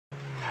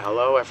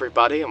Hello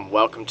everybody and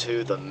welcome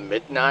to the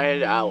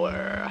Midnight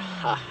Hour.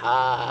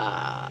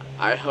 Haha.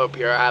 I hope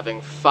you're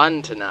having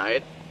fun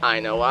tonight. I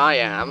know I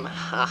am.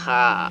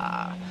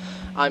 Haha.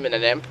 I'm in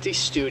an empty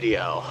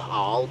studio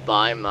all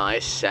by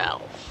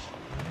myself.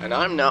 And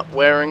I'm not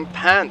wearing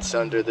pants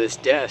under this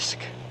desk,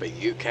 but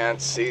you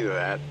can't see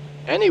that.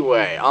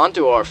 Anyway, on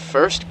to our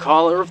first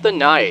caller of the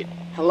night.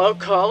 Hello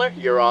caller,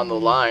 you're on the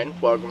line.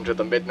 Welcome to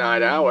the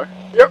Midnight Hour.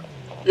 Yep,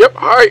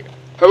 hi.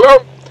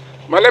 Hello.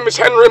 My name is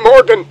Henry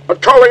Morgan. I'm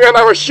calling in.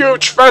 I'm a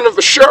huge fan of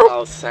the show.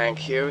 Oh,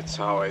 thank you. It's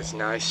always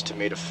nice to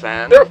meet a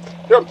fan. Yeah.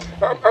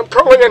 I'm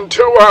calling in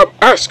to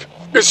ask,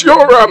 is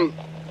your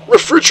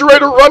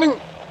refrigerator running?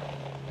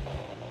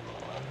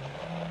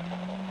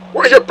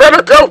 Well, you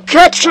better go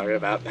catch it. Sorry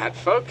about that,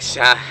 folks.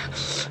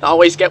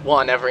 Always get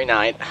one every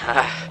night.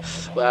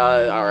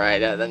 Well, alright,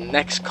 the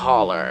next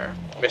caller,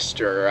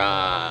 Mr.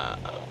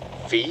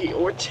 V.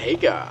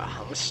 Ortega.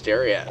 How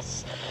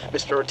mysterious.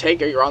 Mr.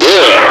 Ortega, you're on the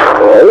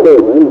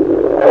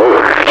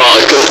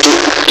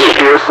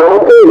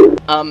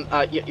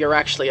you're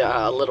actually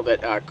a little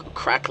bit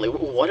crackly.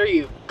 What are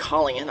you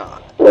calling in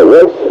on?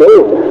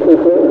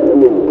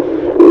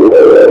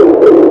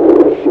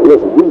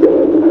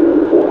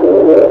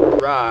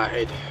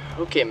 Right.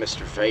 Okay,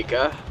 Mr.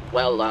 Vega.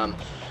 Well,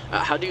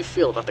 how do you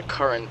feel about the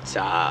current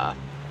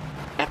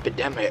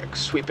epidemic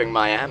sweeping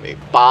Miami?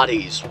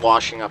 Bodies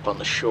washing up on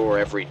the shore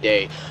every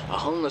day.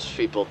 Homeless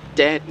people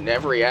dead in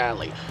every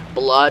alley.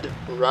 Blood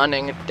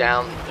running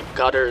down the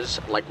gutters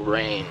like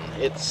rain.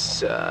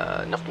 It's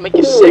enough to make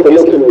you sick,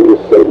 isn't it?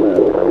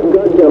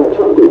 Goddamn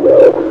Taco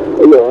Bell.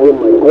 You know, all of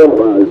my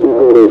grandpas who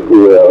go to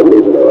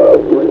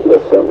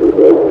breakfast something,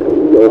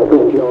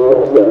 good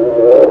jobs, they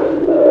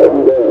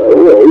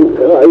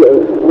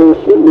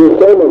should be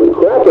some of the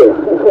cracker.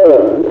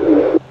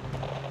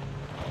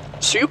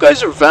 So you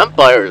guys are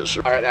vampires.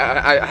 Alright,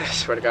 I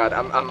swear to God,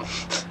 I'm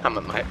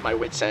at my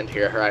wit's end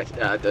here. Right,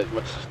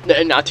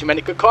 not too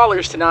many good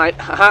callers tonight.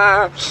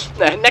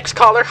 Next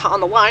caller on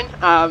the line,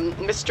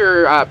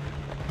 Mr.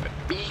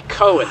 B.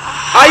 Cohen.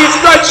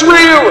 That's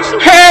real!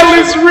 Hell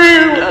is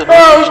real!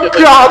 Oh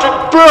God,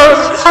 it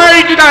burns!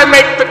 Why did I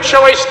make the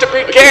choice to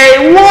be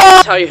gay? What?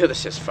 I'll tell you who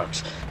this is,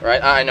 folks.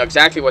 Right, I know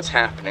exactly what's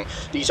happening.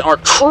 These are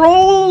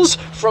trolls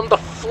from the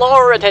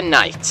Florida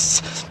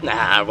Knights.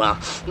 Well,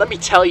 let me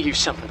tell you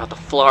something about the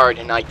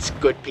Florida Knights,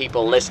 good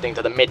people listening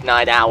to the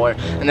Midnight Hour,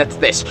 and that's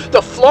this.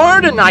 The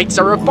Florida Knights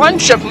are a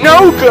bunch of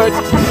no good...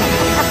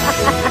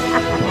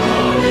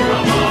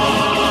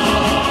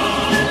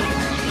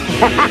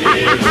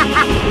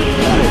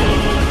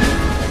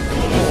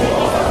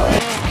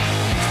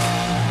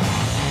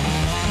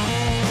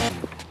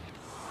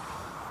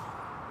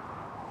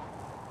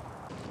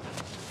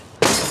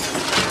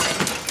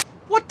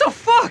 What the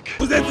fuck?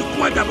 Vous êtes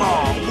quoi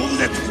d'abord?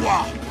 Vous êtes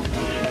quoi?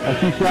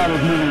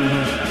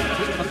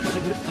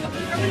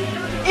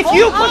 If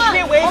you push me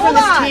away from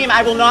this team,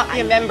 I will not be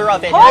a member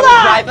of it. I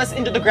will drive us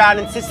into the ground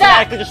and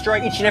systematically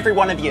destroy each and every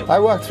one of you. I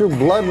walked through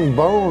blood and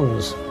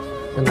bones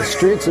in the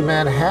streets of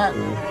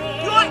Manhattan.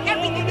 You want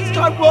everything that's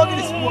gone wrong in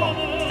this world.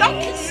 Stop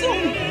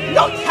consuming.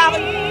 No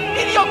talent.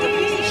 Mediocre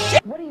piece of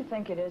shit. What do you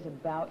think it is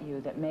about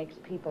you that makes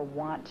people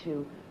want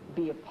to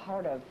be a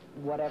part of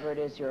whatever it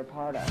is you're a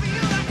part of?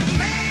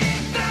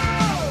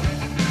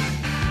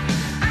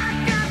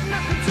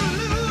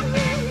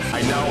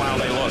 I know how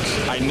they look.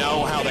 I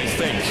know how they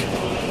think.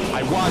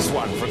 I was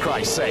one, for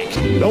Christ's sake.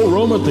 No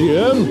room at the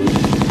inn?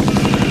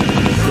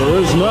 There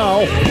is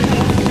now.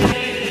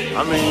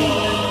 I mean,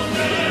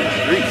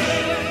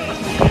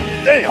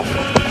 damn!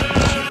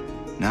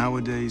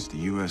 Nowadays, the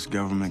U.S.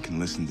 government can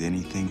listen to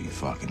anything you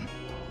fucking.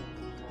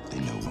 They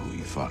know who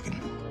you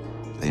fucking.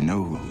 They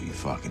know who you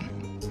fucking.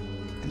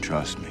 And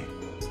trust me,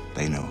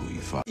 they know who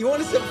you fucking. You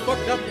want to sit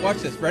fucked up? Watch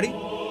this. Ready?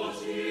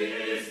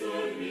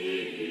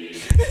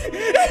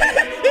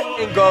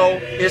 And goal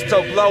is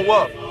to blow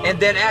up and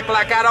then act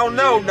like I don't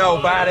know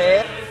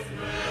nobody.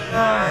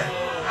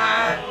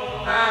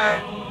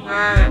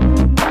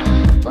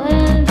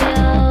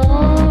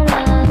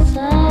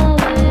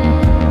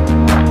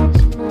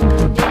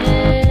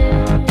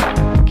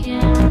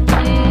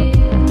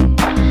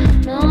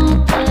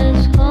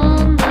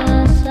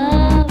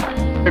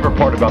 Favorite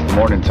part about the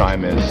morning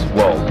time is,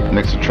 well,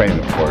 next to training,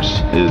 of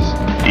course, is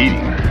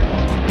eating.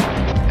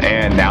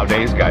 And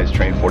nowadays, guys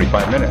train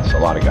 45 minutes. A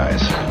lot of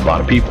guys, a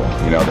lot of people.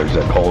 You know, there's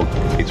that whole,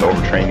 it's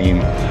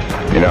overtraining.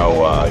 You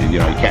know, you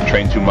can't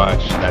train too much,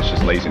 and that's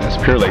just laziness,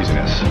 pure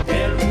laziness.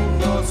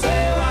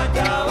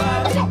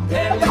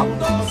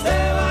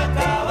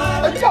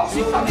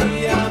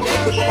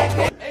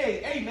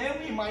 Hey, man,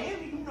 we in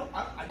Miami. You know,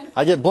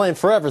 I get blamed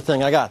for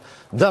everything. I got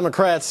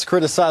Democrats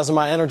criticizing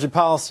my energy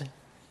policy.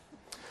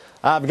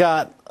 I've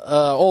got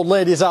old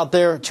ladies out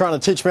there trying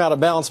to teach me how to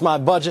balance my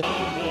budget.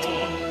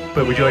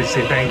 But would you like to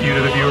say thank you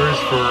to the viewers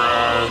for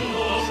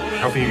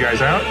helping you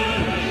guys out?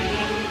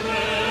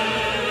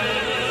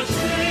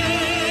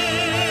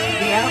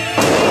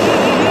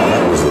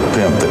 That was the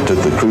pimp that took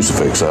the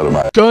crucifix out of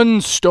my gun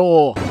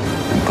store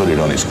and put it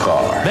on his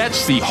car.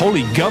 That's the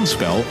holy gun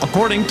spell,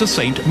 according to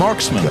Saint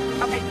Marksman.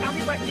 okay, I'll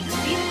be right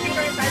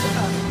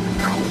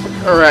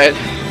Alright.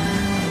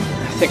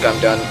 I think I'm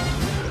done.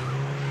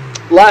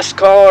 Last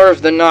caller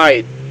of the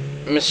night.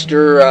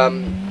 Mr.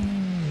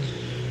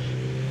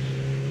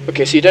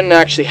 Okay, so you didn't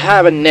actually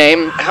have a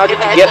name. How did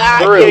you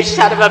get through? You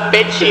son of a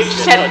bitch, you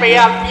set me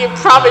up. You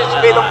promised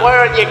me the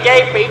word, you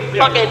gave me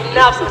fucking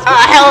nothing.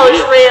 Hell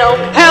is real.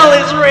 Hell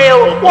is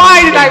real.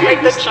 Why did I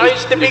make the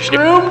choice to be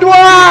groomed?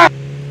 Why?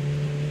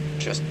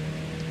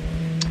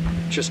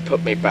 Just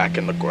put me back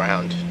in the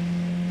ground.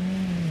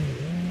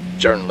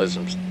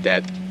 Journalism's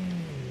dead.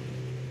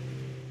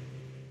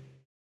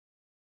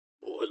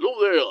 Oh, hello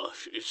there.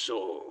 It's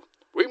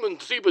Raymond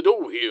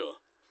Thibodeau here.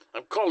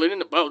 I'm calling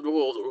in about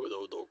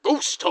the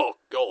ghost talk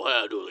y'all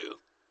had earlier.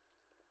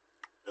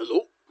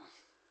 Hello?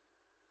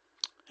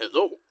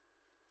 Hello?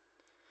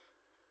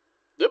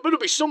 There better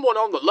be someone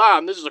on the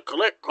line. This is a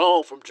collect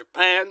call from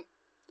Japan.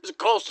 This is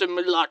costing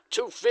me like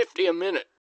 $2.50 a minute.